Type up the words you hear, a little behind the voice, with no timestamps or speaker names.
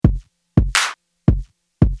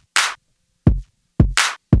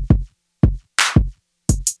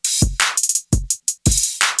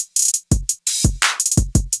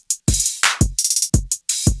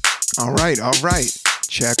right.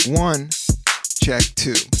 Check one, check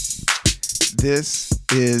two. This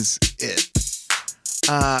is it.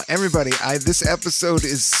 Everybody, this episode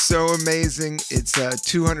is so amazing. It's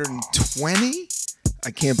 220.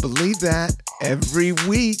 I can't believe that. Every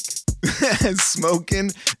week,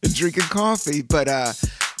 smoking and drinking coffee. But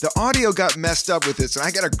the audio got messed up with this, and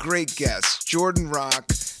I got a great guest, Jordan Rock.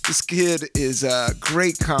 This kid is a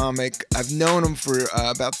great comic. I've known him for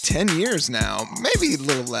about 10 years now, maybe a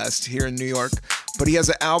little less here in New York. But he has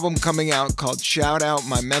an album coming out called Shout Out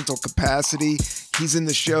My Mental Capacity. He's in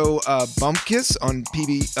the show Bumpkiss on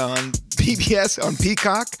PBS, on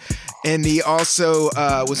Peacock. And he also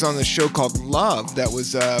was on the show called Love that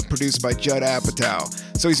was produced by Judd Apatow.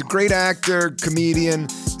 So he's a great actor, comedian,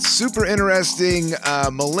 super interesting,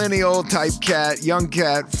 millennial type cat, young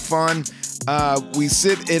cat, fun. We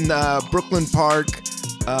sit in Brooklyn Park,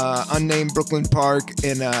 unnamed Brooklyn Park,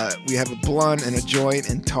 and we have a blunt and a joint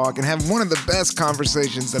and talk and have one of the best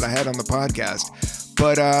conversations that I had on the podcast.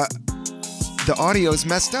 But the audio is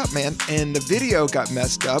messed up, man, and the video got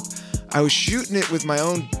messed up. I was shooting it with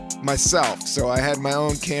myself, so I had my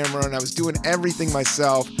own camera and I was doing everything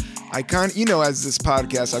myself. I as this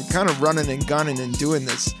podcast, I'm kind of running and gunning and doing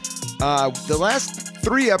this. The last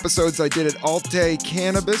 3 episodes I did at Alte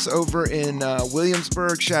Cannabis over in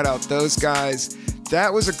Williamsburg. Shout out those guys.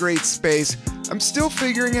 That was a great space. I'm still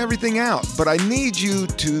figuring everything out, but I need you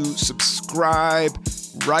to subscribe,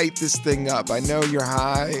 write this thing up. I know you're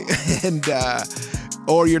high, and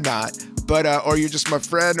or you're not, but or you're just my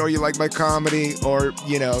friend, or you like my comedy, or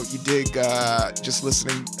you dig just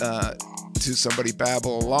listening to somebody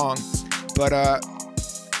babble along. But I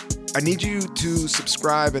need you to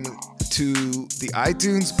subscribe and to the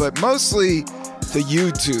iTunes, but mostly the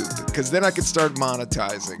YouTube, because then I can start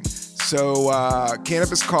monetizing. So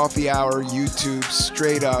Cannabis Coffee Hour, YouTube,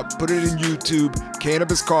 straight up, put it in YouTube,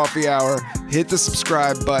 Cannabis Coffee Hour, hit the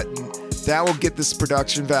subscribe button. That will get this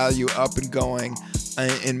production value up and going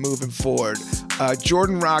and moving forward.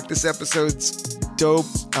 Jordan Rock, this episode's dope.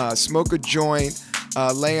 Smoke a joint,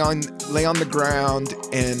 lay on the ground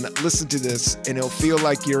and listen to this, and it'll feel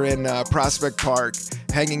like you're in Prospect Park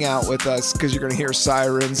hanging out with us, because you're going to hear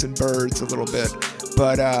sirens and birds a little bit.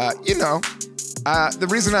 But, the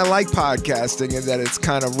reason I like podcasting is that it's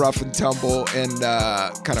kind of rough and tumble and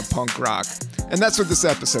kind of punk rock. And that's what this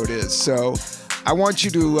episode is. So I want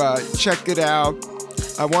you to check it out.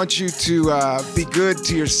 I want you to be good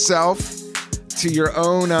to yourself, to your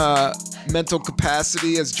own mental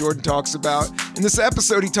capacity, as Jordan talks about. In this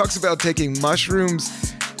episode, he talks about taking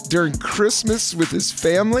mushrooms during Christmas with his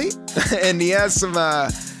family. And he has some,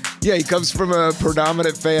 he comes from a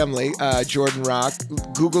predominant family, Jordan Rock.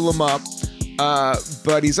 Google him up.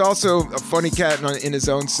 But he's also a funny cat in his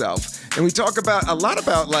own self. And we talk a lot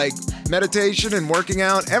about like meditation and working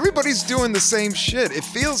out. Everybody's doing the same shit. It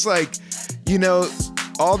feels like,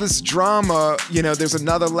 all this drama, there's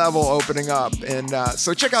another level opening up. And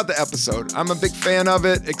so check out the episode. I'm a big fan of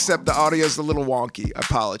it, except the audio's a little wonky. I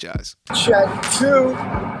apologize. Check 2.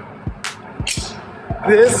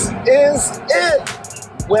 This is it.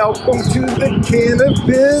 Welcome to the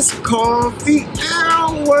Cannabis Coffee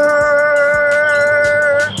Hour.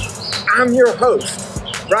 I'm your host,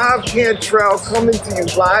 Rob Cantrell, coming to you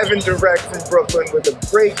live and direct from Brooklyn with a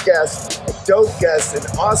great guest, a dope guest, an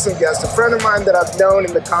awesome guest, a friend of mine that I've known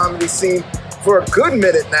in the comedy scene for a good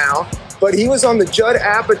minute now. But he was on the Judd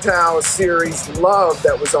Apatow series Love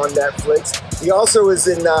that was on Netflix. He also is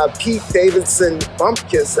in Pete Davidson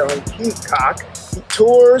Bumpkiss on Peacock. He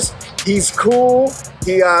tours, he's cool,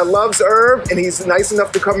 he loves herb, and he's nice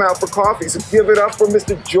enough to come out for coffee. So give it up for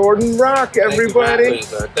Mr. Jordan Rock, everybody.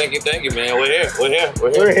 Thank you, man. We're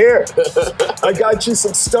here. I got you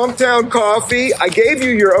some Stumptown coffee. I gave you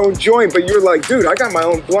your own joint, but you're like, dude, I got my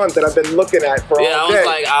own blunt that I've been looking at for all day. Yeah, I was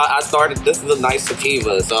like, I started, this is a nice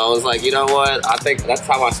sativa, so I was like, you know what? I think that's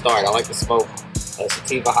how I start. I like to smoke a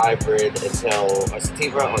sativa hybrid a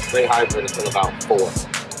sativa or straight hybrid until about 4.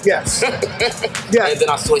 Yes. Yeah. And then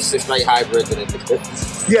I switched to straight hybrids and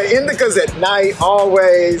indicas. Yeah, indicas at night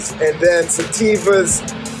always, and then sativas.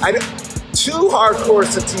 Too hardcore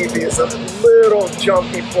sativa is a little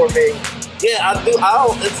jumpy for me. Yeah, I do.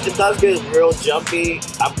 It does get real jumpy,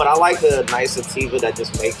 but I like the nice sativa that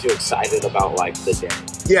just makes you excited about like the day.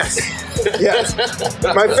 Yes. Yes.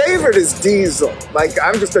 My favorite is Diesel. Like,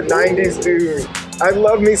 I'm just a 90s dude. I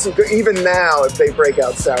love me some, even now, if they break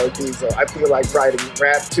out Sour Diesel, I feel like writing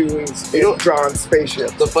rap tunes and drawing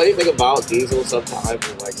spaceships. The funny thing about Diesel sometimes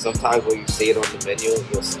when you see it on the menu,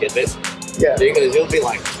 you'll skip it. Yeah. Because you'll be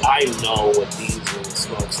like, I know what Diesel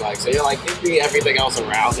smokes like. So you're like, you see everything else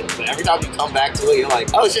around it. But every time you come back to it, you're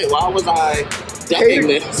like, oh shit, why was I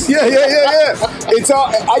Duckingness. Yeah. It's all.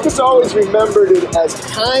 I just always remembered it as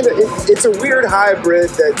kind of. It's a weird hybrid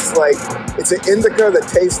that's like it's an indica that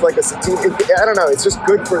tastes like a sativa. I don't know. It's just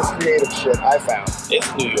good for creative shit. I found.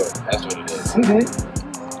 It's New York. That's what it is.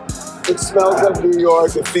 Mm-hmm. It smells like New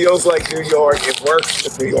York. It feels like New York. It works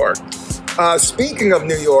with New York. Speaking of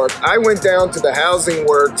New York, I went down to the Housing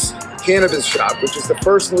Works cannabis shop, which is the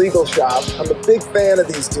first legal shop. I'm a big fan of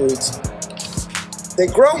these dudes. They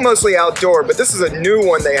grow mostly outdoor, but this is a new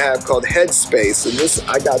one they have called Headspace, and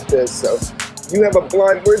I got this, so you have a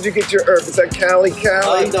blunt. Where'd you get your herb? Is that Cali?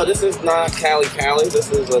 No, this is not Cali. This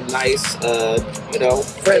is a nice,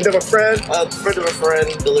 friend of a friend? Friend of a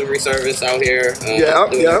friend delivery service out here. Doing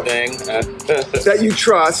their thing. That you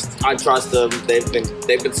trust. I trust them. They've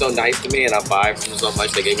been so nice to me, and I vibe them so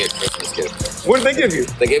much. They gave me a Christmas gift. What did they give you?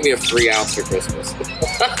 They gave me a free ounce for Christmas.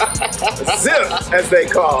 Zip, as they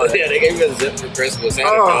call it. Yeah, they gave me a zip for Christmas. And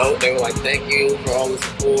they were like, "Thank you for all the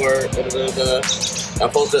support." I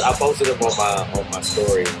posted them on my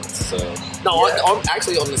story. So I'm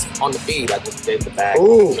actually on the feed. I just gave the bag.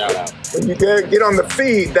 Ooh, shout out. When you get on the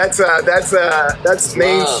feed, that's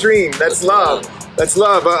mainstream. That's love. That's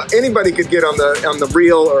love. Anybody could get on the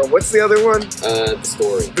reel, or what's the other one? The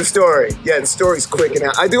story. The story. Yeah, the story's quick and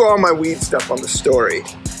out. I do all my weed stuff on the story.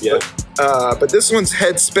 Yeah. But this one's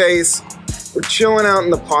Headspace. We're chilling out in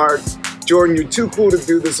the park. Jordan, you're too cool to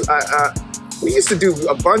do this. We used to do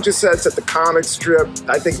a bunch of sets at the comic strip,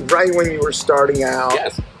 I think right when you were starting out.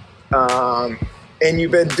 Yes. And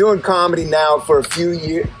you've been doing comedy now for a few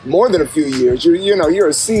years, more than a few years. You're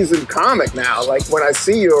a seasoned comic now. Like when I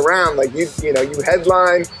see you around, like you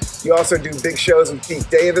headline. You also do big shows with Pete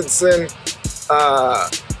Davidson.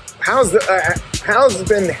 How's it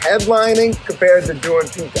been headlining compared to doing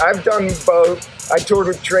Pete? I've done both. I toured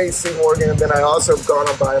with Tracy Morgan, and then I also have gone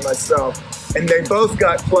on by myself. And they both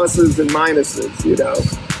got pluses and minuses,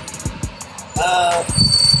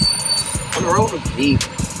 On the road with Pete,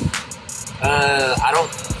 I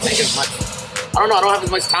don't think as much. I don't know. I don't have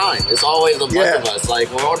as much time. It's always a bunch of us. Like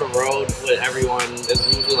we're on the road with everyone. There's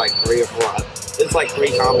usually like 3 or 4. It's like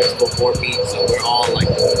 3 comics before Pete, so we're all like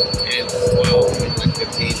 10, 12, like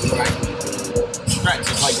 15. We like stretch.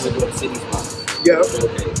 It's like we're doing city spots. Yeah.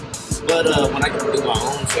 But when I can do my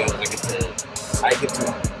own shows, I get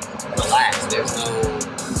to relax.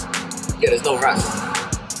 There's no rush.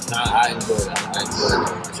 I enjoy that.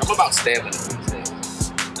 I'm about stamina these days,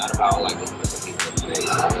 not about like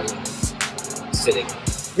sitting.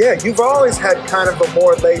 Yeah, you've always had kind of a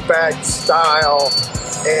more laid back style,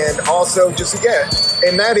 and also just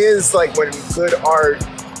and that is like when good art.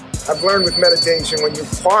 I've learned with meditation, when you're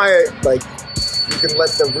quiet, like you can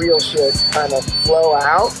let the real shit kind of flow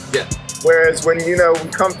out. Yeah. Whereas when we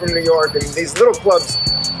come from New York and these little clubs,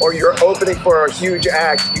 or you're opening for a huge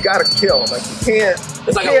act, you gotta kill. Like you can't.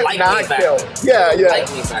 It's like a like me factor. Yeah. Like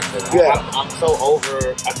me factor. Yeah. I'm so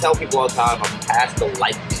over. I tell people all the time, I'm past the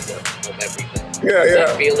like me of everything. Yeah.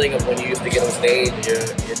 That feeling of when you used to get on stage and you're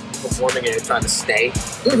performing and you're trying to stay.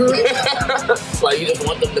 Mm-hmm. Like you just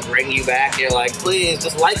want them to bring you back. You're like, please,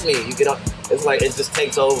 just like me. You get up. It's like it just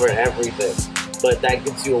takes over everything. But that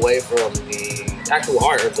gets you away from the actual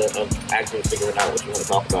art of actually figuring out what you want to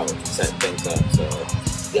talk about and setting things up. So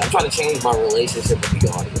yeah, I'm trying to change my relationship with the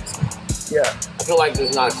audience. Yeah. I feel like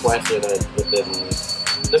there's not a question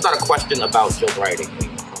there's not a question about joke writing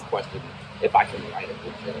anymore. There's a question if I can write a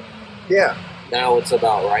good joke. Yeah. Now it's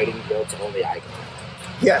about writing jokes only I can.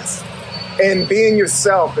 Yes. And being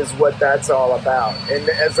yourself is what that's all about. And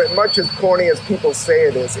as much as corny as people say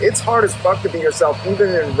it is, it's hard as fuck to be yourself,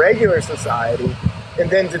 even in regular society. And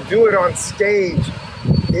then to do it on stage,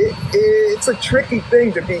 it's a tricky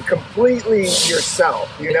thing to be completely yourself,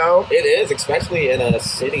 It is, especially in a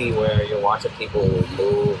city where you're watching people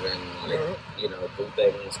move and do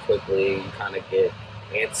things quickly. You kind of get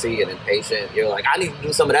antsy and impatient. You're like, I need to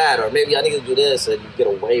do some of that, or maybe I need to do this, and you get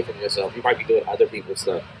away from yourself. You might be doing other people's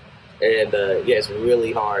stuff. And it's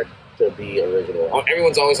really hard to be original.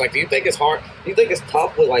 Everyone's always like, do you think it's hard? Do you think it's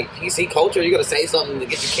tough with like PC culture? You're going to say something to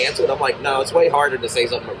get you canceled? I'm like, no, it's way harder to say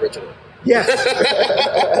something original. Yeah. than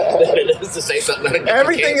it is to say something that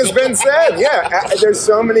everything has been said. Yeah. There's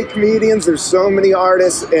so many comedians, there's so many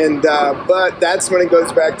artists, and but that's when it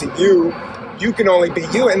goes back to you. You can only be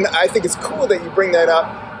you. And I think it's cool that you bring that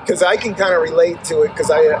up, because I can kind of relate to it, because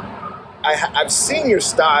I've seen your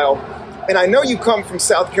style. And I know you come from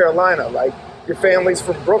South Carolina, like your family's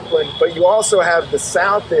from Brooklyn, but you also have the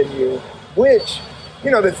South in you, which,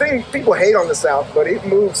 the thing people hate on the South, but it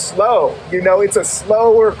moves slow. It's a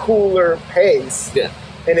slower, cooler pace. Yeah.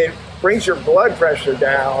 And it brings your blood pressure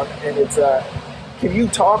down, and it's Can you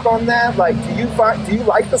talk on that? Like, do you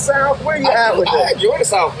like the South? Where you at with I it? enjoy the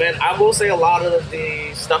South, man. I will say a lot of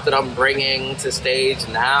the stuff that I'm bringing to stage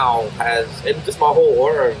now and just my whole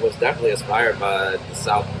aura was definitely inspired by the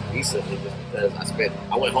South recently, just because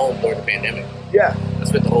I went home during the pandemic. Yeah. I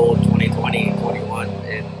spent the whole 2020, 21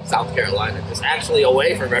 in South Carolina, just actually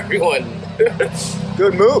away from everyone.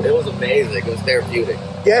 Good move. It was amazing. It was therapeutic.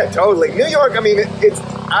 Yeah, totally. New York, I mean,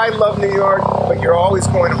 I love New York, but you're always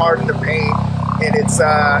going hard in the paint. And it's,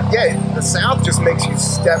 the South just makes you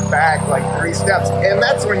step back like 3 steps. And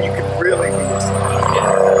that's when you can really be yourself.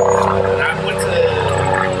 Yeah. When I went home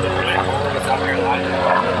to South Carolina, the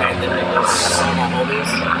pandemic, I saw my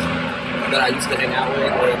homies that I used to hang out with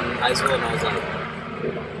in high school, and I was like,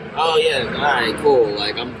 oh yeah, all right, cool.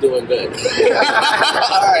 Like, I'm doing good. All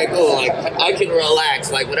right, cool. Like, I can relax.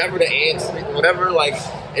 Like, whatever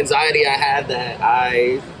anxiety I had that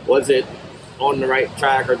I wasn't on the right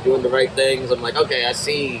track or doing the right things, I'm like, okay, I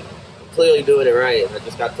see, I'm clearly doing it right, and I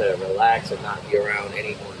just got to relax and not be around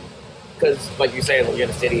anyone. Because, like you're saying, when you're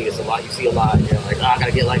in the city, it's a lot. You see a lot. You're like, I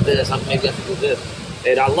gotta get like this. Maybe I have to do this.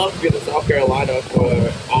 And I loved being in South Carolina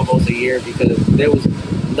for almost a year because there was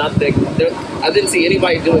nothing. I didn't see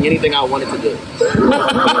anybody doing anything I wanted to do.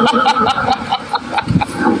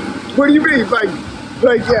 What do you mean? Like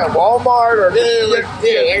Walmart or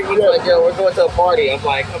everyone's like, yo, we're going to a party. I'm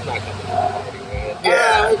like, I'm not coming to a party, man.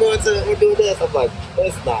 Yeah, we're doing this. I'm like,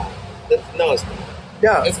 it's not. No, it's not.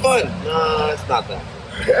 Yeah, it's fun. No, it's not that.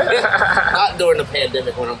 Not during the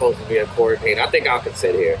pandemic when I'm supposed to be in quarantine. I think I could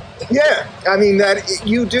sit here. Yeah, I mean that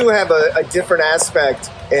you do have a different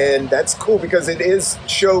aspect, and that's cool because it is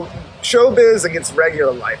showbiz against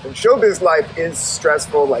regular life, and showbiz life is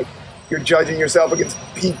stressful. Like, you're judging yourself against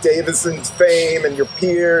Pete Davidson's fame and your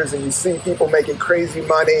peers, and you see people making crazy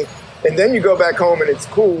money, and then you go back home and it's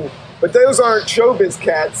cool. But those aren't showbiz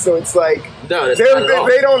cats, so it's like no,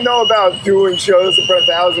 they don't know about doing shows in front of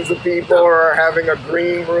thousands of people, or having a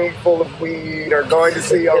green room full of weed, or going to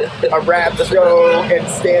see a rap show and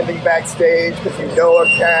standing backstage because you know a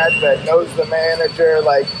cat that knows the manager.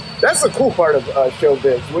 Like, that's the cool part of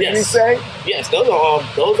showbiz. Wouldn't you say? Yes, those are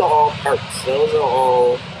all perks. Those are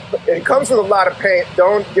all. It comes with a lot of pain.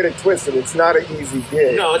 Don't get it twisted. It's not an easy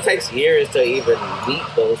gig. No, it takes years to even meet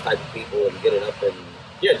those type of people and get it up and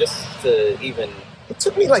just to even. It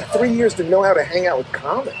took me like 3 years to know how to hang out with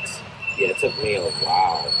comics. Yeah, it took me a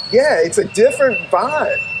while. Yeah, it's a different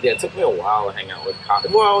vibe. Yeah, it took me a while to hang out with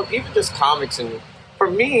comics. Well, even just comics, and for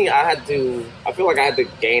me, I feel like I had to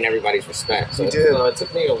gain everybody's respect. So it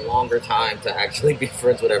took me a longer time to actually be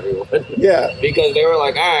friends with everyone. Yeah. Because they were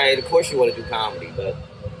like, all right, of course you want to do comedy, but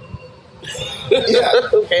yeah.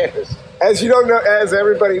 Who cares? As you don't know, as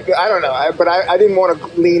everybody, I don't know, but I didn't want to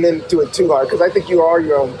lean into it too hard because I think you are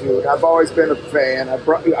your own dude. I've always been a fan. I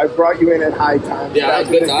brought you in at High Times. Yeah, back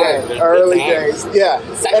in the day, early days. Yeah,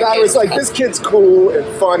 and I was like, this kid's cool and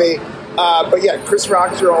funny. But yeah, Chris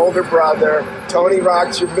Rock's your older brother. Tony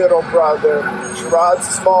Rock's your middle brother. Gerard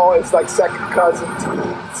Small is like second cousin to me.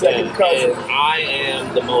 Second cousin. And I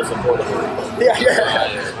am the most important one.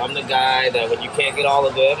 Yeah. I'm the guy that when you can't get all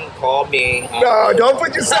of them, call me. No, don't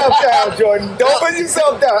put yourself down, Jordan. Don't put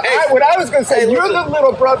yourself down. What I was going to say, you're the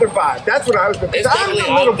little brother vibe. That's what I was going to say. I'm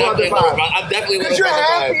the little brother vibe. I'm definitely because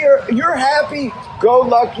you're happy, go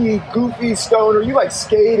lucky, goofy stoner. You like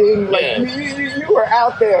skating. Like you are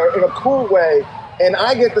out there in a cool way. And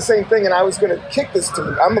I get the same thing. And I was going to kick this to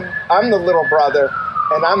you. I'm the little brother,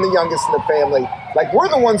 and I'm the youngest in the family. Like, we're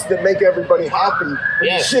the ones that make everybody happy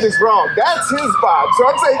when shit is wrong. That's his vibe. So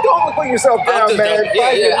I'm saying, don't put yourself down, man. I'm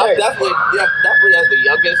definitely as the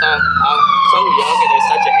youngest. I'm so young, and there's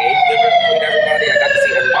such an age difference between everybody. I got to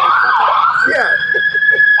see everybody fucking. Yeah.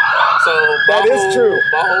 So that is true.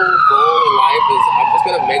 My whole goal in life is I'm just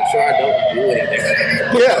gonna make sure I don't do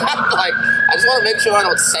anything. Yeah. Like, I just want to make sure I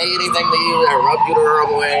don't say anything to you that rub you the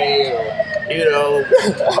wrong way, or I'm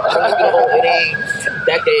not gonna hold any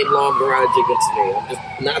decade-long grudge against me. I'm just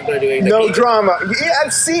not gonna do anything. No drama. Yeah,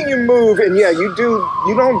 I've seen you move, and you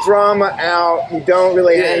don't drama out. You don't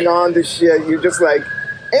really hang on to shit. You're just like.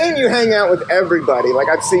 And you hang out with everybody. Like,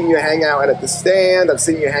 I've seen you hang out at the Stand. I've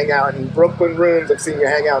seen you hang out in Brooklyn rooms. I've seen you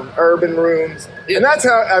hang out in urban rooms. Yeah. And that's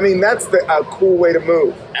a cool way to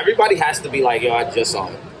move. Everybody has to be like, yo, I just saw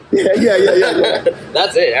it. Yeah.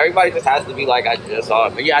 That's it. Everybody just has to be like, I just saw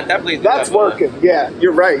it. But yeah, I definitely do. That's working. Yeah,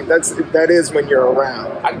 you're right. That is when you're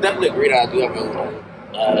around. I definitely agree that I do have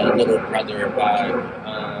a little brother vibe.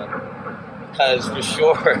 Because for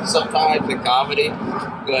sure, sometimes in comedy,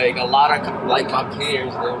 like a lot of like my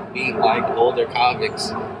peers, they'll be like older comics,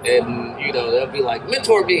 and they'll be like,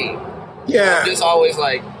 mentor me. Yeah. I'm just always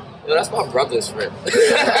like, Yo, that's my brother's friend.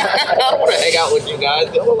 I want to hang out with you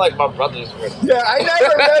guys. Y'all like my brother's friend. Yeah, I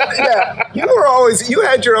never met. Yeah, you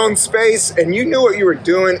had your own space, and you knew what you were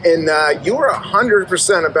doing, and you were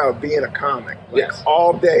 100% about being a comic. Like, Yes.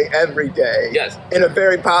 all day, every day. Yes. In a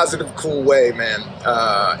very positive, cool way, man.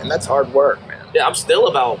 And that's hard work, man. Yeah, I'm still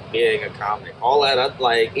about being a comic. All that,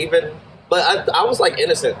 but I was like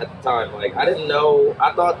innocent at the time. Like, I didn't know.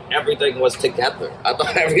 I thought everything was together. I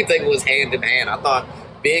thought everything was hand in hand. I thought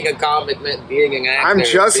being a comic meant being an actor. I'm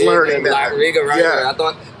just being learning a that. Riga writer. Yeah.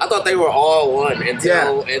 I thought they were all one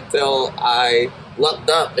until I lucked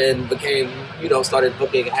up and became, started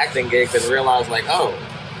booking acting gigs and realized like, oh,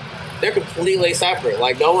 they're completely separate.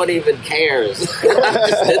 Like, no one even cares.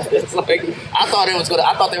 It's like I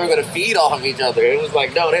thought they were gonna feed off of each other. It was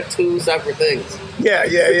like, no, they're two separate things. Yeah.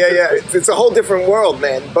 It's a whole different world,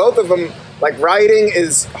 man. Both of them, like, writing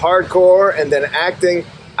is hardcore, and then acting.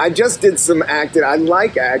 I just did some acting. I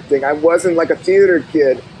like acting. I wasn't like a theater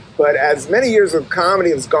kid, but as many years of comedy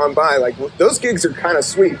has gone by, like, those gigs are kind of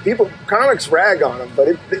sweet. Comics rag on them, but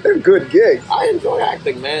they're good gigs. I enjoy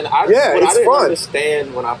acting, man. It's I didn't fun.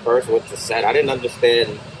 understand when I first went to set. I didn't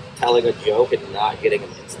understand telling a joke and not getting an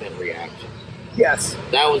instant reaction. Yes.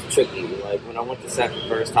 That was tricky. Like, when I went to set the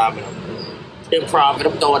first time and I'm improv and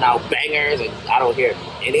I'm throwing out bangers and I don't hear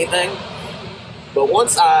anything. But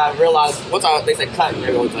once they said cut and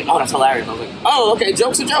everyone's like, oh, that's hilarious. I was like, oh, okay,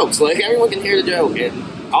 jokes are jokes. Like, everyone can hear the joke. And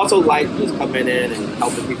I also like just coming in and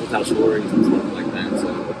helping people tell stories and stuff like that.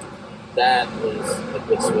 So that was a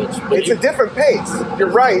good switch. But It's a different pace. You're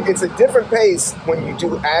right. It's a different pace when you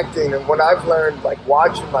do acting. And what I've learned, like,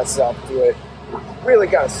 watching myself do it, you really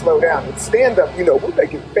got to slow down. With stand-up, we're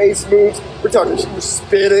making face moves. We're talking, we're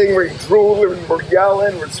spitting, we're drooling, we're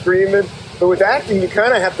yelling, we're screaming. But with acting, you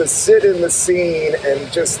kind of have to sit in the scene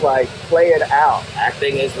and just, like, play it out.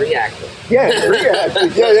 acting is reacting. Yeah,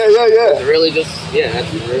 reacting. Yeah. It's really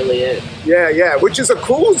that's really it. Yeah. Which is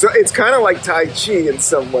it's kind of like Tai Chi in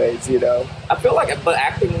some ways, I feel like, but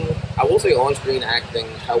acting, I will say on-screen acting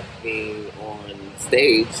helped me on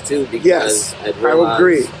stage, too, because Yes, I I would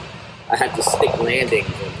agree. I had to stick landings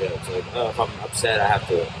on jokes. Like, if I'm upset, I have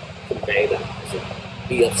to convey that. I should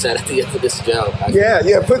be upset at the end of this joke.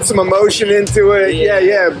 Yeah, put some emotion into it.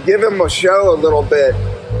 Yeah. Give him a show a little bit.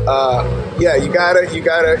 You gotta.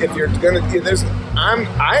 If you're gonna,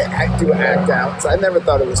 I do act outs. I never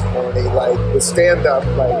thought it was corny. Like with stand up,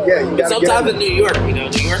 like you gotta. Sometimes in New York, New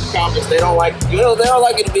York comics, they don't like they don't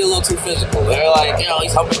like it to be a little too physical. They're like,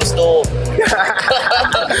 he's humping the stool,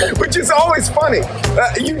 which is always funny.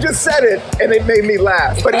 You just said it, and it made me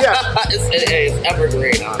laugh. But yeah, it's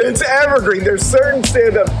evergreen. Honestly. It's evergreen. There's certain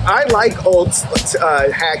stand-up. I like old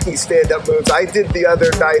hacky stand-up moves. I did the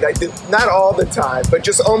other night. I did not all the time, but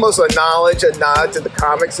just almost a nod to the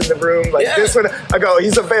comics in the room. Like this one, I go,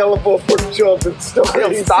 he's available for children's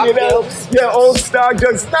stories. Stock jokes? Yeah, old stock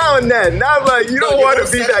jokes now and then. Not like you don't want to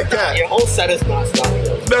be that guy. Your whole set is not stock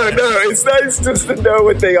jokes. No, it's nice just to know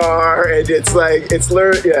what they are, and it's like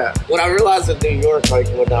yeah. When I realized in New York, like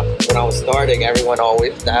when I was starting, everyone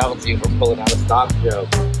always downs you for pulling out a stock joke.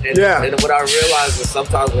 And what I realized is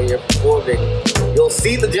sometimes when you're performing, you'll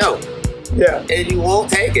see the joke. Yeah. And you won't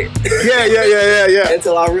take it. Yeah.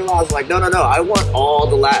 Until I realized, like, no, I want all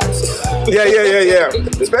the laughs. Yeah.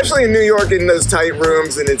 Especially in New York in those tight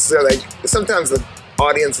rooms, and it's like sometimes the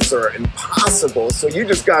audiences are impossible, so you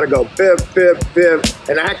just got to go bip,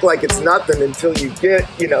 and act like it's nothing until you get,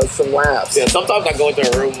 some laughs. Yeah, sometimes I go into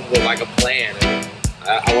a room with like a plan, and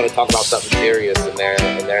I want to talk about something serious, and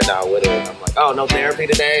they're not with it. And I'm like, oh, no therapy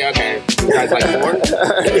today? Okay. You guys like porn?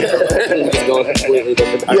 Just go in completely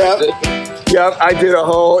different direction. Yep, I did a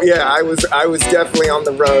whole, I was definitely on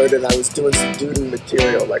the road, and I was doing some doo-doo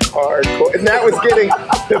material, like hardcore, and that was getting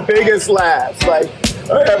the biggest laughs, like,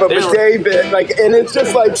 I have a bidet bit, like, and it's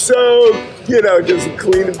just like so, just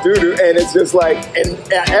clean and doo-doo, and it's just like, and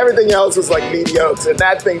everything else was like mediocre, and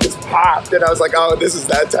that thing just popped, and I was like, oh, this is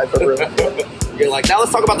that type of room. You're like, now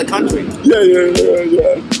let's talk about the country.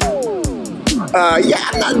 I'm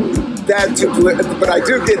not that too political, but I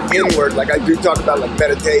do get inward, like I do talk about like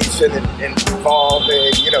meditation and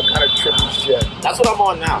evolving, kind of trippy shit. That's what I'm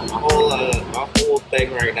on now. My whole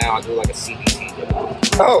thing right now, I do like a CBT.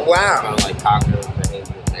 Oh, wow. About like cognitive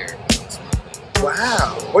behavior therapy.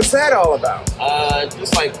 Wow. What's that all about?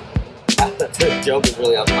 Just like, the joke is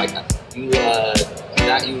really like, you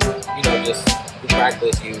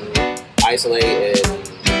practice, you isolate and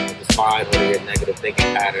just find what are your negative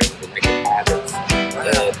thinking patterns and negative habits.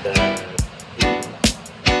 And,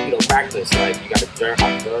 practice, like, you gotta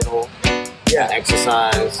journal,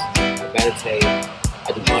 exercise, I meditate,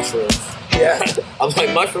 I do mushrooms. Yeah. I was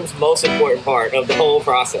like, mushrooms most important part of the whole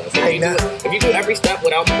process. If you do every step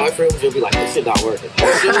without the mushrooms, you'll be like, this shit not working.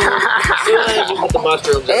 As soon as you put the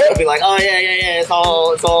mushrooms in, you'll be like, oh yeah, it's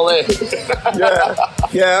all in.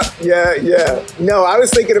 Yeah. No, I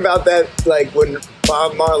was thinking about that, like when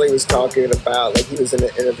Bob Marley was talking about, like he was in an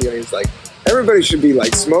interview and he was like, everybody should be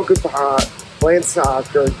like smoking pot, playing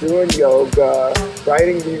soccer, doing yoga,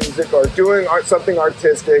 writing music, or doing something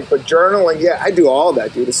artistic, but journaling, yeah, I do all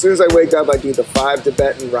that, dude. As soon as I wake up, I do the 5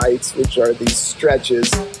 Tibetan rites, which are these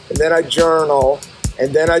stretches, and then I journal,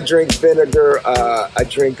 and then I drink vinegar. I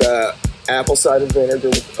drink apple cider vinegar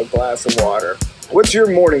with a glass of water. What's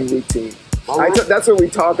your morning routine? That's what we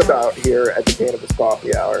talk about here at the Cannabis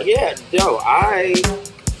Coffee Hour. Yeah, no, I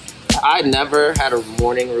never had a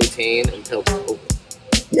morning routine until COVID.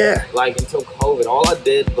 Yeah. Like, until COVID, all I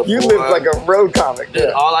did before... You lived like a road comic.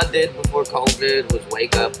 Yeah. All I did before COVID was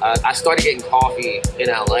wake up. I started getting coffee in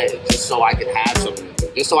LA just so I could have something to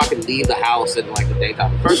do. Just so I could leave the house in, like, the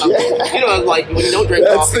daytime. First, like, when you don't drink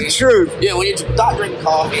coffee... That's the truth. Yeah, when you stop drinking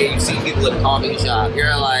coffee and you see people in a coffee shop,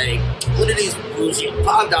 you're like, what are these bougie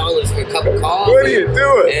 $5 for a cup of coffee? What are you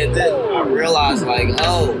doing? And then I realized, like,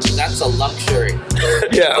 oh, that's a luxury.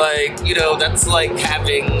 Yeah. Like, that's like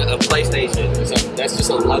having a PlayStation or something. That's just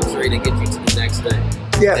a luxury to get you to the next thing.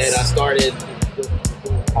 Yes. And I started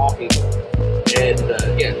doing coffee. And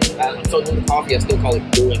I'm still doing coffee. I still call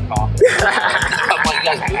it brewing coffee. I'm like, you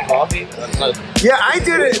guys do coffee? Yeah, I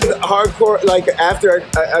did it hardcore. Like after,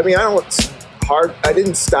 I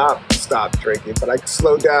didn't stop drinking, but I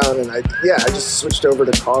slowed down and I just switched over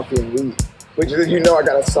to coffee and weed. Which I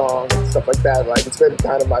got a song and stuff like that. Like it's been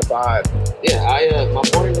kind of my vibe. Yeah, my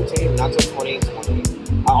morning routine not till 2020.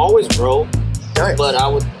 I always wrote, nice. But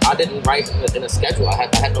I didn't write in a schedule. I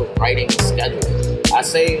had no writing schedule. I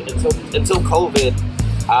say until COVID,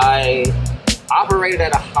 I operated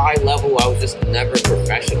at a high level. I was just never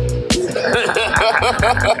professional.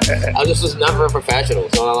 I just was never a professional.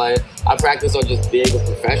 So I practiced on just being a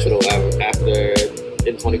professional after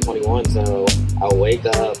in 2021. So I wake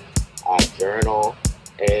up, I journal,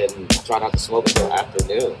 and I try not to smoke until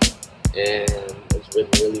afternoon. And it's been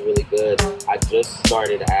really, really good. I just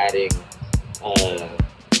started adding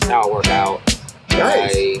how I work out.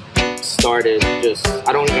 Nice.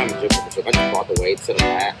 I don't even have a gym membership. I just bought the weights to the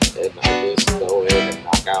mat, and I just go in and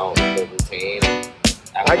knock out the routine.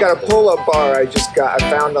 I got a pull-up bar I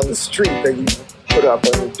found on the street that you put up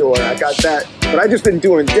on your door. I got that, but I just been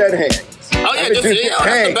doing dead hangs. Oh yeah, that's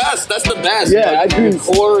the best. That's the best. Yeah, I do. The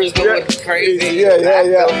core is going crazy.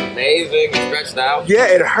 Yeah. Amazing, stretched out. Yeah,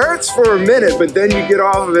 it hurts for a minute, but then you get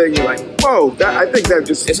off of it and you're like, whoa, I think that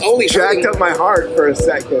just jacked up my heart for a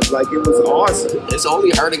second. Like, it was awesome. It's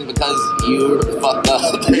only hurting because you're fucked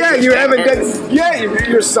up. Yeah, you haven't done,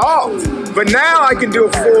 you're soft. But now I can do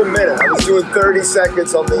a full minute. I was doing 30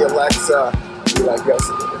 seconds on the Alexa. You're like, yes,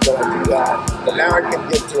 then I do that. But now I can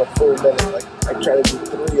get to a full minute. Like, I try to do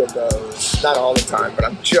 3 of those. Not all the time, but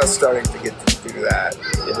I'm just starting to get to do that.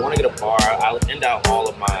 If I want to get a bar, I'll end out all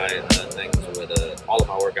of my things with all of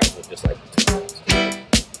my workouts with just like 2 minutes.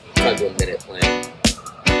 Try to do a minute plan.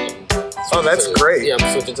 Oh, that's great. Yeah,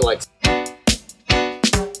 I'm switching to like.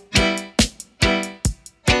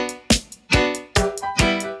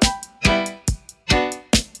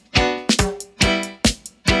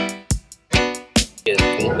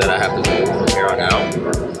 That I have to do from here on out.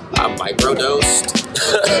 I'm microdosed.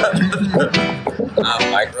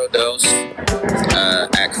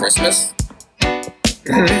 At Christmas.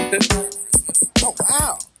 Oh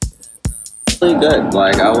wow! Really good.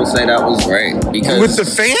 Like I will say that was great because with the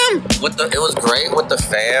fam. It was great with the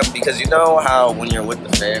fam because you know how when you're with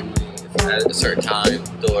the family at a certain time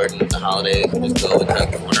during the holidays, you just go and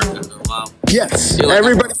cut corner after a while. Yes. Like,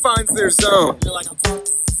 everybody finds their zone. You're like,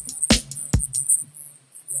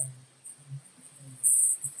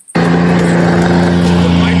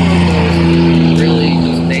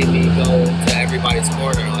 everybody's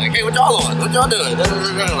corner, like, hey, what y'all on? What y'all doing?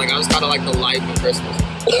 Like, I was kind of like the life of Christmas.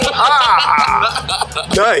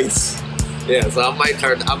 Nice. Yeah, so I'm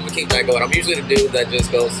gonna keep that going. I'm usually the dude that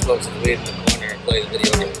just goes smokes some weed in the corner and plays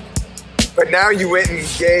video games. But now you went and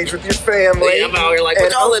engaged with your family. Yeah, I'm out here like,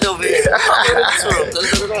 what y'all in over here?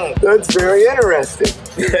 That's very interesting.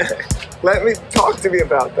 Talk to me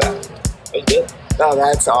about that. That was good. Oh,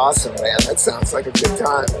 that's awesome, man. That sounds like a good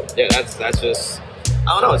time. Yeah, that's just,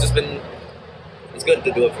 I don't know, it's good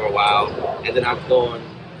to do it for a while, and then I'm going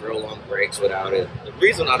real long breaks without it. The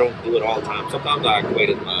reason I don't do it all the time, sometimes I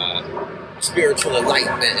equated my spiritual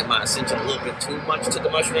enlightenment and my ascension a little bit too much to the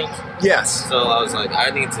mushrooms. Yes. So I was like,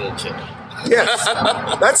 I need to chill.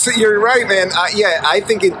 Yes, you're right, man. I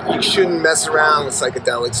think you shouldn't mess around with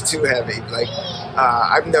psychedelics too heavy. Like,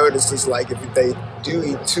 I've noticed is like if they do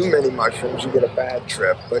eat too many mushrooms, you get a bad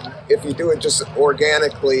trip. But if you do it just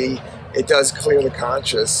organically, it does clear the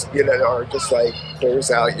conscious, or just like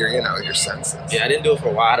clears out your senses. Yeah, I didn't do it for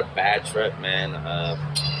a while. I had a bad trip, man. I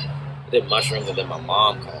did mushrooms and then my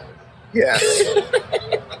mom called. Yes.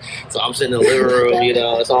 So I'm sitting in the living room,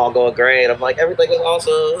 it's all going great. I'm like, everything is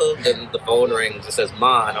awesome. Then the phone rings, it says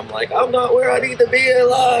mine. I'm like, I'm not where I need to be in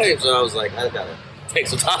life. So I was like, I gotta take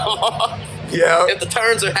some time off. Yeah. If the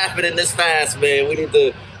turns are happening this fast, man, we need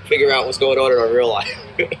to figure out what's going on in our real life.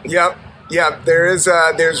 Yep. Yeah, there's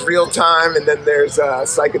real time and then there's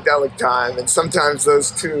psychedelic time, and sometimes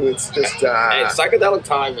those two, it's just. And psychedelic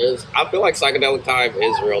time I feel like psychedelic time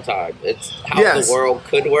is real time. It's how Yes. the world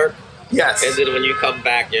could work. Yes. And then when you come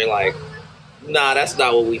back, you're like, nah, that's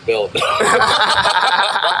not what we built.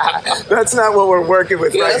 That's not what we're working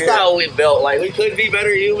with right That's here. not what we built. Like, we could be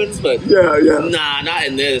better humans, but Yeah. nah, not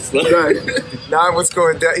in this. Right. Not what's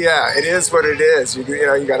going down. Yeah, it is what it is. You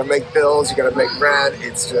got to make bills. You got to make rent.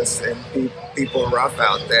 It's just, and people are rough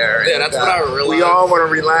out there. Yeah, And, that's what I realized. We all want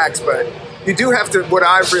to relax, but you do have to. What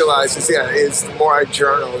I've realized is the more I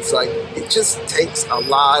journal, it's like it just takes a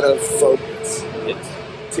lot of focus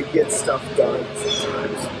to get stuff done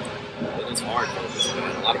sometimes. It's hard focus,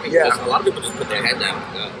 man. A lot of people just put their head down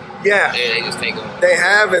and go. Yeah. They just take over. They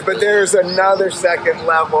have it, but there's another second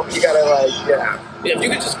level. You gotta Yeah, if you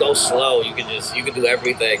could just go slow, you could do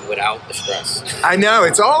everything without the stress. I know.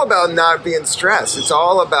 It's all about not being stressed. It's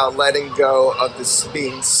all about letting go of this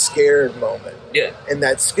being scared moment. Yeah. And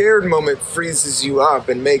that scared moment freezes you up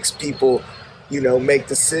and makes people, make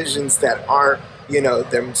decisions that aren't,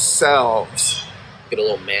 themselves. Get a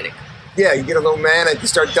little manic. Yeah, you get a little manic, you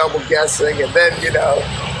start double guessing, and then,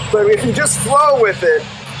 but if you just flow with it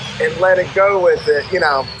and let it go with it,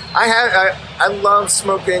 I love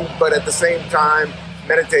smoking, but at the same time,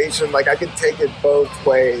 meditation, like I could take it both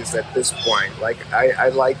ways at this point. Like I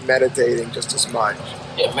like meditating just as much.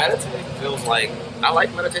 Yeah, meditating feels like, I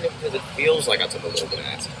like meditating because it feels like I took a little bit of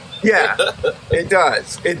acid. Yeah, it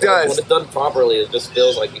does. It does. When it's done properly, it just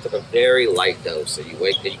feels like you took a very light dose. And you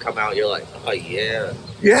wake, and you come out, you're like, oh yeah.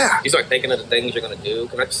 Yeah. You start thinking of the things you're gonna do.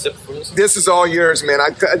 Can I just sip from this? This is all yours, man.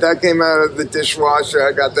 That came out of the dishwasher.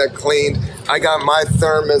 I got that cleaned. I got my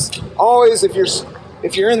thermos. Always, if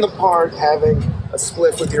you're in the park having a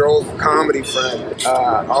spliff with your old comedy friend,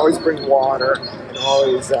 always bring water and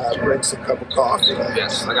always bring some cup of coffee.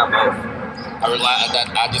 Yes, I got both.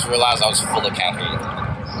 I just realized I was full of caffeine.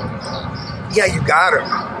 Yeah, you got it.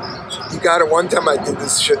 You got it. One time I did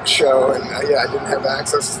this show, and I didn't have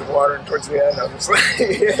access to the water. And towards the end, I was like,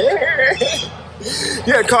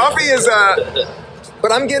 yeah, coffee is.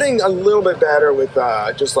 But I'm getting a little bit better with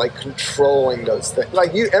just like controlling those things.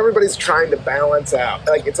 Like everybody's trying to balance out.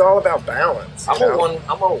 Like it's all about balance. I'm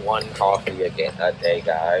a one coffee a day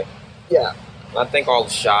guy. Yeah. I think all the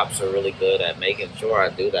shops are really good at making sure I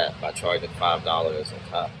do that by charging $5 a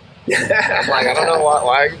cup. I'm like, I don't know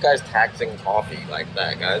why are you guys taxing coffee like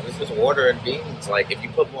that, guys? It's just water and beans. Like, if you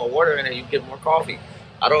put more water in it, you get more coffee.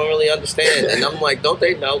 I don't really understand. And I'm like, don't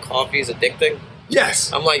they know coffee is addicting?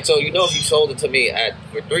 Yes. I'm like, so if you sold it to me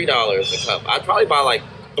for $3 a cup, I'd probably buy like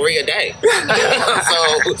 3 a day.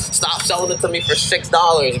 So stop selling it to me for $6,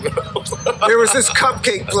 bro. There was this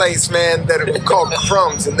cupcake place, man, that it was called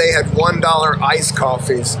Crumbs, and they had $1 iced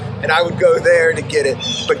coffees, and I would go there to get it.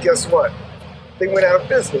 But guess what? They went out of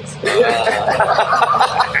business. I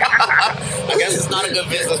guess it's not a good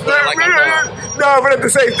business plan like I thought. No, but at the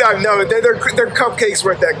same time, no, their cupcakes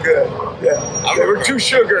weren't that good. Yeah, they were too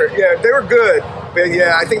sugar. Yeah, they were good, but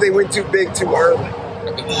yeah, I think they went too big too early.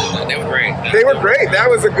 They were great. They were great. That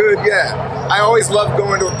was a good, yeah. I always loved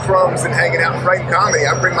going to a Crumbs and hanging out and writing comedy.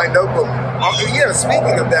 I bring my notebook. Yeah,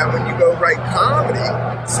 speaking of that, when you go write comedy,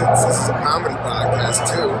 since this is a comedy podcast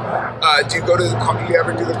too, do you go to you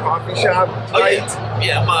ever do the coffee shop? Right?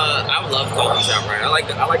 Yeah, I love coffee shop, right? I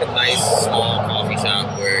like a nice small coffee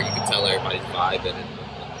shop where you can tell everybody's vibing and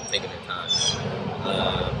taking their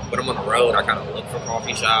time. When I'm on the road, I kind of look for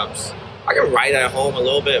coffee shops. I can write at home a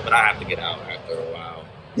little bit, but I have to get out after a while.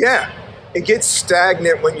 Yeah. It gets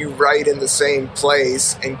stagnant when you write in the same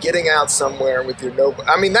place, and getting out somewhere with your notebook.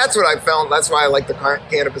 I mean, that's what I found. That's why I like the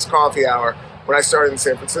Cannabis Coffee Hour. When I started in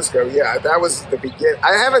San Francisco, yeah, that was the beginning.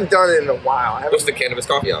 I haven't done it in a while. What's the Cannabis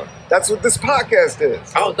Coffee Hour? That's what this podcast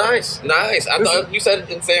is. Oh, nice. I thought you said it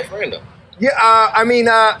in San Fernando. Yeah, I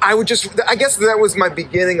guess that was my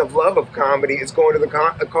beginning of love of comedy, is going to the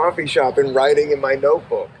coffee shop and writing in my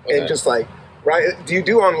notebook. Okay. And just like right? Do you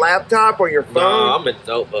do on laptop or your phone? No, I'm a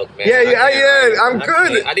dope book, man. I'm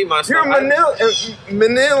good. I need my You're stuff.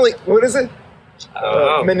 Manila. What is it?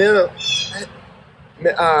 Manila.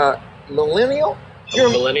 Millennial. You're a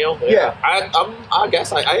millennial. Yeah. I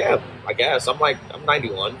guess I am. I guess I'm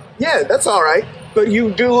 91. Yeah, that's all right. But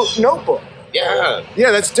you do notebook. Yeah.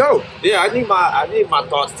 Yeah, that's dope. Yeah, I need my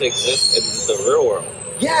thoughts to exist in the real world.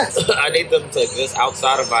 Yes. I need them to exist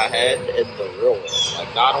outside of my head in the real world.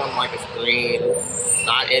 Like, not on like a screen,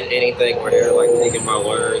 not in anything where they're like taking my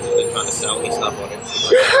words and then trying to sell me stuff on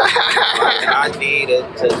Instagram. Like, I need it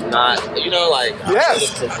to not, like.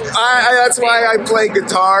 Yes. That's why I play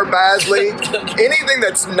guitar badly. Anything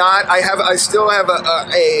that's not, I still have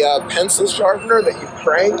a pencil sharpener that you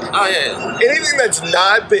crank. Oh yeah. Anything that's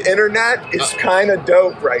not the internet is kind of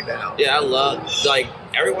dope right now. Yeah, I love, like,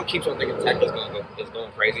 everyone keeps on thinking tech is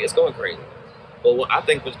going crazy. It's going crazy. But what I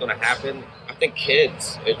think what's going to happen, I think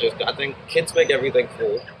kids make everything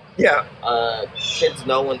cool. Yeah. Kids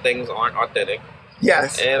know when things aren't authentic.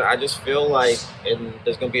 Yes. And I just feel like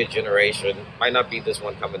there's going to be a generation, might not be this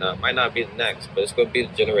one coming up, might not be the next, but it's going to be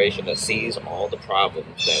the generation that sees all the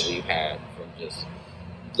problems that we've had from just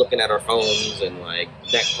looking at our phones and like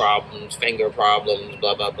neck problems, finger problems,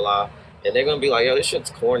 blah, blah, blah. And they're going to be like, yo, this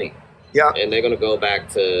shit's corny. Yeah. And they're going to go back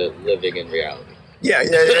to living in reality. Yeah.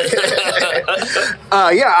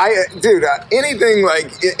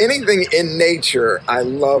 Anything in nature I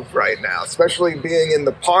love right now, especially being in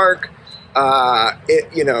the park.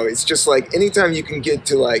 It's just like anytime you can get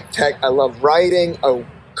to like tech. I love writing,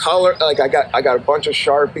 color. Like I got a bunch of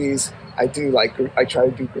Sharpies. I try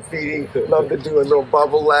to do graffiti. Love to do a little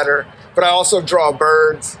bubble letter, but I also draw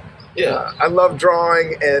birds. Yeah, I love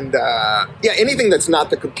drawing, and anything that's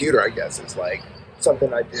not the computer, I guess, is like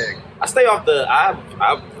something I dig. I stay off the. I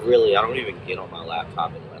don't even get on my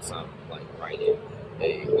laptop unless I'm like writing.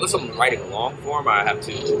 Unless I'm writing long form, I have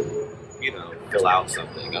to, fill out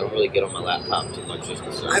something. I don't really get on my laptop too much. Just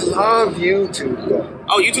I love YouTube though.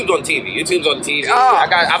 Oh, YouTube's on TV. Oh.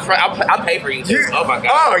 I pay for YouTube. Oh my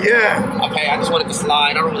god. Oh yeah. I pay. I just want it to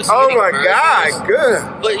slide. I don't really see Oh any my commercials.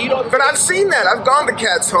 god, good. But I've seen that. I've gone to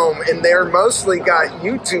Cat's home and they're mostly got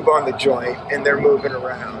YouTube on the joint and they're moving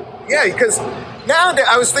around. Yeah, because now that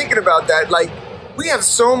I was thinking about that, like we have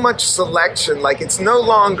so much selection. Like it's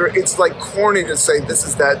like corny to say this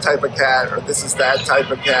is that type of cat or this is that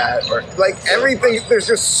type of cat or like everything. There's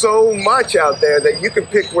just so much out there that you can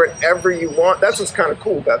pick wherever you want. That's what's kind of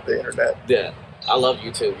cool about the internet. Yeah. I love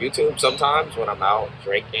YouTube. YouTube, sometimes when I'm out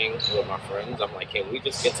drinking with my friends, I'm like, can we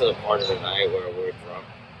just get to the part of the night where we're drunk,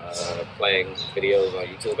 playing videos on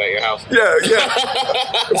YouTube at your house? Yeah.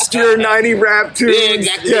 Obscure 90 rap tunes. Yeah,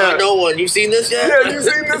 exactly. Yeah. No one. You seen this yet? Yeah, you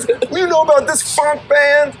seen this? You know about this funk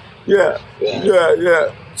band? Yeah.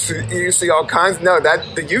 You see all kinds. No,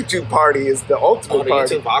 the YouTube party is the ultimate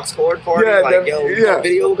party. YouTube aux chord party? Yeah, got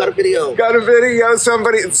a video. Got a video.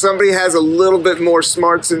 Somebody has a little bit more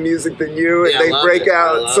smarts in music than you, and they break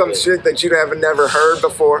out some shit that you'd have never heard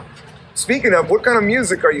before. Speaking of, what kind of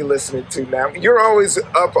music are you listening to now? You're always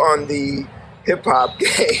up on the hip-hop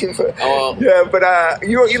game. Yeah, but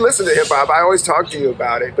you listen to hip-hop. I always talk to you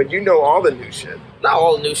about it, but you know all the new shit. Not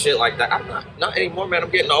all the new shit like that. I'm not anymore, man.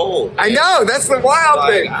 I'm getting old. Man. I know, that's the wild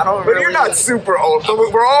thing. But you're not super old, but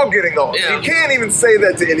we're all getting old. Yeah, you can't even say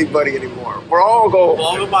that to anybody anymore. We're all going. Well,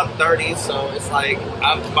 I'm in my 30s, so it's like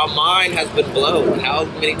my mind has been blown. How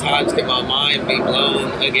many times can my mind be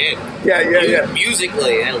blown again? Yeah.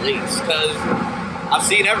 Musically, at least, because I've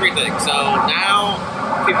seen everything. So now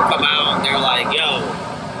people come out and they're like, yo,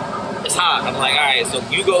 it's hot. I'm like, all right, so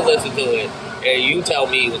you go listen to it. And you tell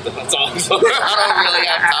me what the songs are. I don't really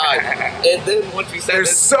have time. And then once you say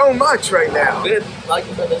there's so much right now. Then, like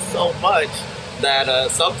you said, there's so much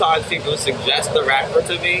that sometimes people suggest the rapper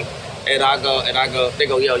to me, and I go, they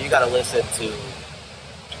go, yo, you gotta listen to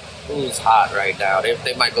who's hot right now.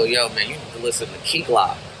 They might go, yo, man, you need to listen to Key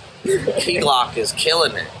Glock. Key Glock is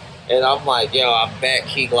killing it. And I'm like, yo, I bet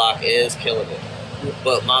Key Glock is killing it.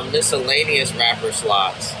 But my miscellaneous rapper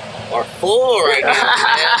slots are full right now,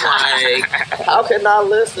 man. Like, how can I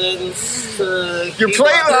listen to your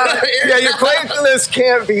playlist? Yeah, your playlist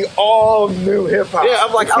can't be all new hip hop. Yeah,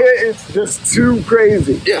 I'm like, it's just too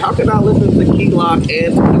crazy. Yeah, how can I listen to Key Glock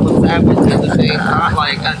and Twenty Savage at the same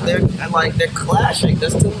time? Like they're clashing.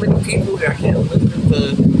 There's too many people here. I can't listen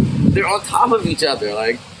to. They're on top of each other,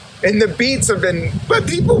 like. And the beats have been, but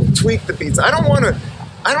people tweak the beats. I don't want to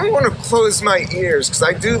close my ears because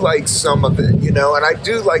I do like some of it, and I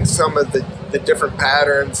do like some of the different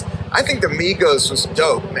patterns. I think the Migos was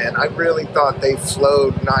dope, man. I really thought they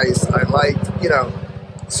flowed nice. I liked,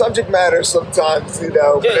 subject matter sometimes, you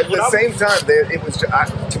know. But Yeah, at the same time, it was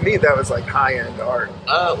to me that was like high end art.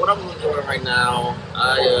 What I'm enjoying right now,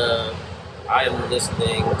 I am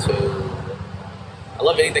listening to. I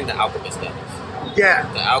love anything The Alchemist does.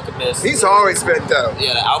 Yeah, The Alchemist. he's always been dope.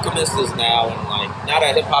 Yeah, The Alchemist is now in like now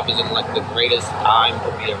that hip hop is in like the greatest time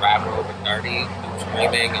to be a rapper over 30,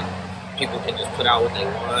 streaming, and people can just put out what they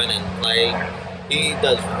want and play. He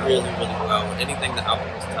does really, really well. Anything The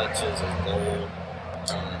Alchemist touches is gold.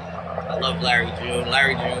 I love Larry June.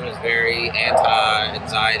 Larry June is very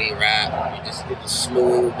anti-anxiety rap. You're just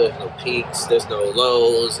smooth. There's no peaks. There's no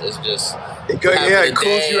lows. It's just It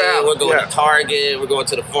cools you out. We're going to Target. We're going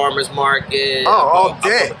to the farmer's market. All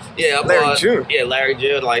day. Larry June. Yeah, Larry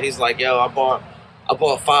June. Like he's like, yo, I bought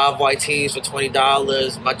 5 white teas for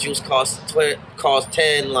 $20. My juice costs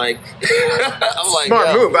 10. Like I'm like, smart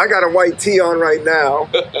yo. move. I got a white tee on right now.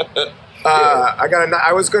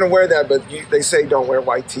 I was gonna wear that, but they say don't wear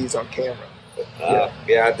white tees on camera.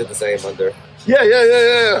 Yeah, I did the same under. Yeah.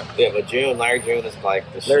 Yeah, but Larry June is like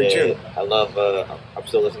the Larry shit. June. I love. I'm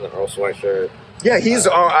still listening to Earl Sweatshirt. Yeah,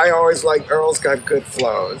 I always like Earl's got good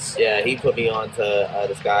flows. Yeah, he put me on to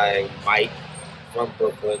this guy Mike from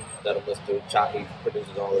Brooklyn that I'm listening to. He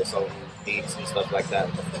produces all his own beats and stuff like that.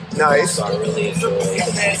 Nice. So I really enjoy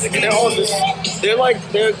his music. And they're all just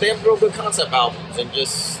they have real good concept albums and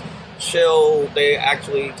just chill. They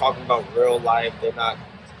actually talking about real life. They're not.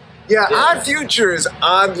 Yeah, Odd Future is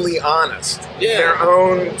oddly honest. Yeah. Their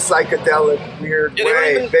own psychedelic, weird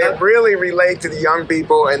way. They really relate to the young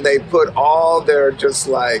people, and they put all their just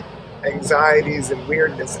like anxieties and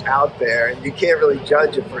weirdness out there, and you can't really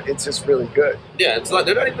judge it for it's just really good. Yeah, it's like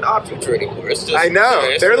they're not even Odd Future anymore. It's just I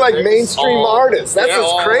know. They're like mainstream artists. That's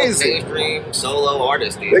what's crazy. Mainstream solo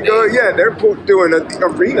artists. They go, they're doing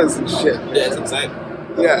arenas and shit. Yeah, it's insane.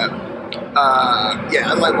 Yeah.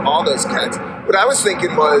 I like all those cats. What I was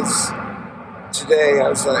thinking was today, I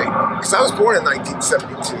was like, because I was born in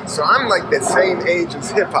 1972, so I'm like the same age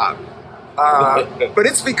as hip hop. But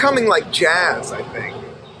it's becoming like jazz, I think.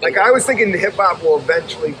 Like I was thinking hip hop will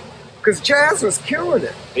eventually, because jazz was killing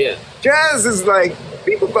it. Yeah. Jazz is like,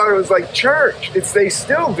 people thought it was like church. They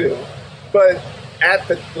still do. But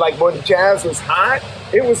when jazz was hot,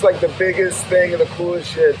 it was like the biggest thing and the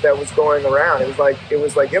coolest shit that was going around. It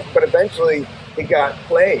was like hip, but eventually it got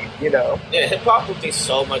played, you know? Yeah, hip hop would be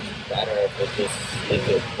so much better if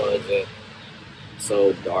it wasn't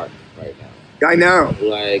so dark right now. I know.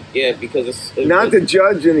 Like, yeah, because it's not to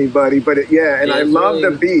judge anybody, but I love really,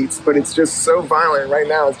 the beats, but it's just so violent right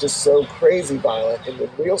now. It's just so crazy violent in the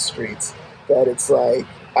real streets that it's like,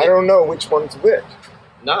 I don't know which one's which.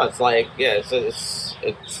 No, it's like, yeah, it's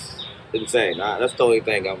insane. That's the only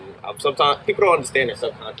thing. I'm sometimes people don't understand their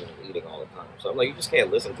subconscious eating all the time. So I'm like, you just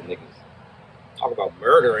can't listen to niggas talk about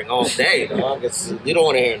murdering all day, dog. You don't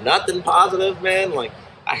want to hear nothing positive, man. Like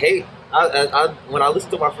I when I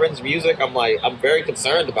listen to my friends' music, I'm very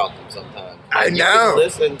concerned about them sometimes. I know.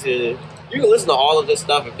 You can listen to all of this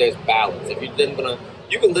stuff if there's balance. If you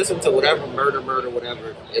can listen to whatever murder,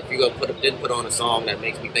 whatever. If you're gonna put on a song that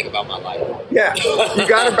makes me think about my life. Yeah, you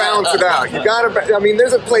gotta balance it out. I mean,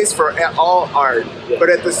 there's a place for all art, but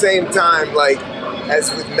at the same time, like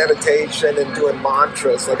as with meditation and doing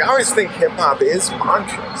mantras, like I always think hip hop is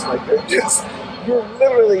mantras. Like you're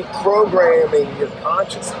literally programming your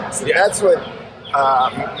consciousness, and that's what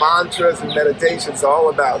mantras and meditation is all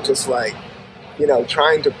about. Just like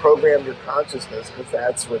trying to program your consciousness because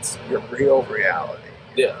that's what's your real reality.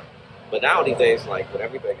 Yeah, but now these days, like with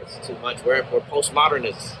everything, it's too much. We're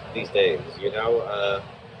postmodernists these days,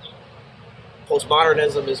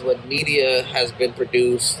 Postmodernism is when media has been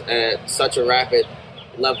produced at such a rapid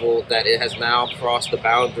level that it has now crossed the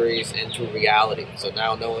boundaries into reality. So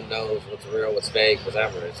now no one knows what's real, what's fake,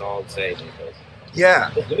 whatever. It's all the same.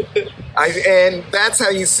 Yeah, and that's how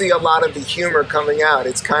you see a lot of the humor coming out.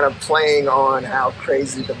 It's kind of playing on how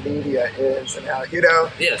crazy the media is, and how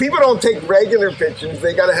people don't take regular pictures.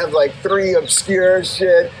 They got to have like 3 obscure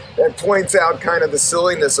shit that points out kind of the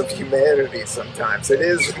silliness of humanity. Sometimes it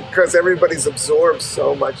is because everybody's absorbed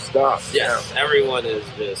so much stuff. Yes, everyone is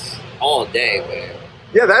just all day, man.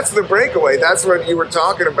 Yeah, that's the breakaway. That's what you were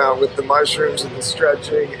talking about with the mushrooms and the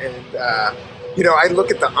stretching and. I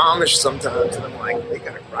look at the Amish sometimes, and I'm like, they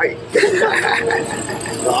got it right. The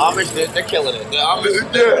Amish, they're killing it. The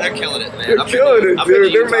Amish, they're killing it, man. They're killing it,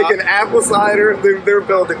 dude. They're making apple cider. They're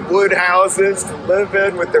building wood houses to live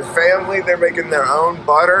in with their family. They're making their own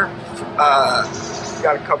butter.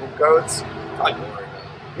 Got a couple goats. Probably boring.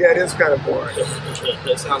 Yeah, it is kind of boring.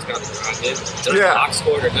 That sounds kind of dry. There's an ox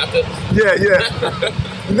cord or nothing. Yeah.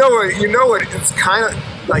 You know what? It's kind of...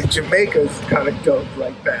 like Jamaica's kind of dope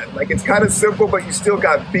like that. Like it's kind of simple, but you still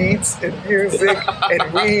got beats and music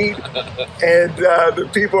and weed, and the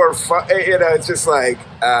people are fun. You know, it's just like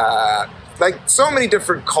so many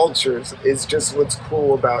different cultures is just what's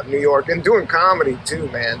cool about New York and doing comedy too,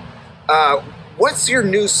 man. What's your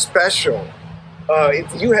new special?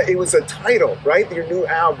 It was a title, right? Your new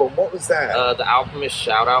album. What was that? The album is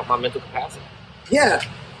Shout Out My Mental Capacity. Yeah.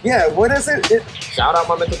 What is it? Shout out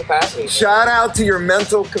my mental capacity. Shout out to your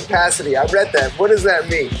mental capacity. I read that. What does that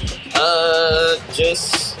mean?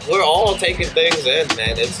 Just we're all taking things in,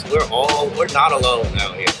 man. We're not alone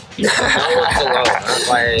out here. No one's alone.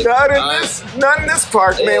 Like, not in this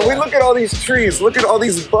park, man. Yeah. We look at all these trees, look at all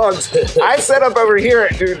these bugs. I set up over here,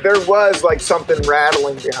 dude. There was like something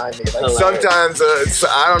rattling behind me. Like sometimes,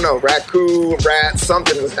 I don't know, raccoon, rat,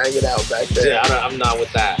 something was hanging out back there. Yeah, I'm not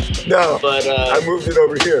with that. No, but I moved it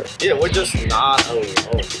over here. Yeah, we're just not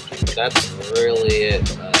alone. That's really it.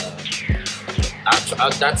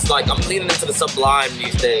 That's like I'm leaning into the sublime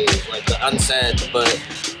these days, like the unsaid. But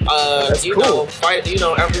that's you cool.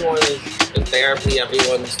 know, everyone is in therapy.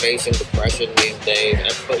 Everyone's facing depression these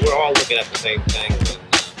days, but we're all looking at the same thing. And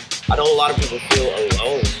I know a lot of people feel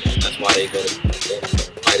alone, and that's why they go to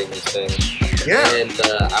fighting these things. Yeah. And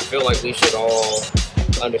I feel like we should all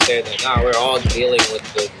understand that now we're all dealing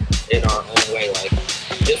with it in our own way. Like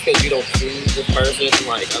just because you don't see this person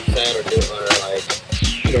like upset or like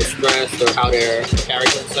stressed or how they're carrying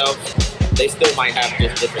themselves, they still might have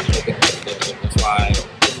just different coping mechanisms. That's why in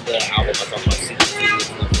the album I talk about CBT and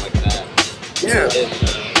stuff like that. Yeah. And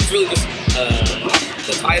it's really just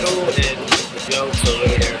the title and the jokes are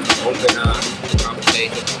really there to open up the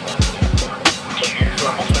conversation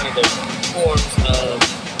about alternative forms of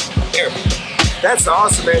therapy. That's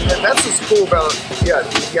awesome, man. That's what's cool about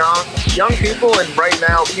young people, and right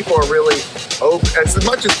now people are really open. As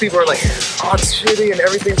much as people are like, oh, it's shitty and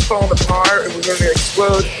everything's falling apart and we're going to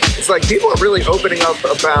explode, it's like people are really opening up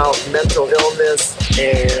about mental illness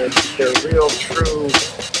and their real, true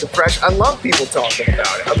depression. I love people talking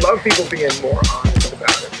about it. I love people being more honest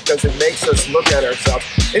about it because it makes us look at ourselves.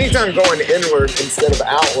 Anytime going inward instead of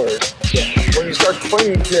outward, when you start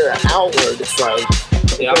clinging to outward, it's like,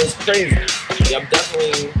 it's crazy. Yeah, I'm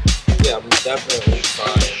definitely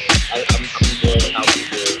fine. I'm enjoying how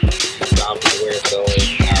people stop where it's going,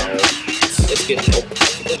 how it's getting open.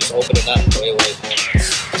 People just opening up way more.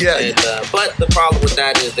 Yeah. And, but the problem with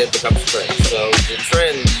that is it becomes trend. So the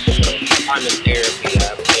trend, I'm in therapy, I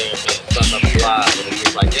have a therapist, blah. And it's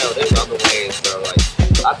just like, there's other ways, bro. Like,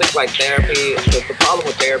 I think like therapy, the problem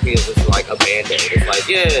with therapy is it's like a band-aid. It's like,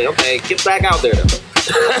 okay, get back out there though.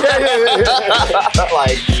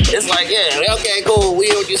 Like, it's like, okay, cool. We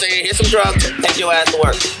hear what you saying. Here's some drugs. Take your ass to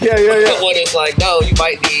work. Yeah. When it's like, no, you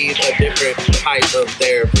might need a different type of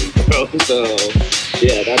therapy, bro. So,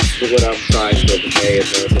 that's what I'm trying to convey in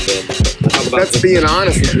this. And then I talk about that's being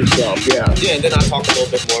honest with yourself. Yeah. Yeah, and then I talk a little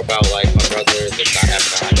bit more about like my brothers and not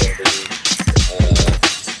having an identity,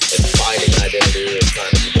 and finding an identity and trying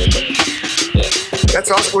to be different. Yeah. That's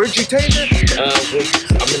awesome. Where'd you take it? I'm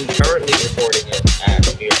currently recording it at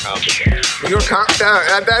New York Comedy Club. New York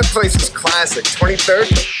that place is classic. 23rd?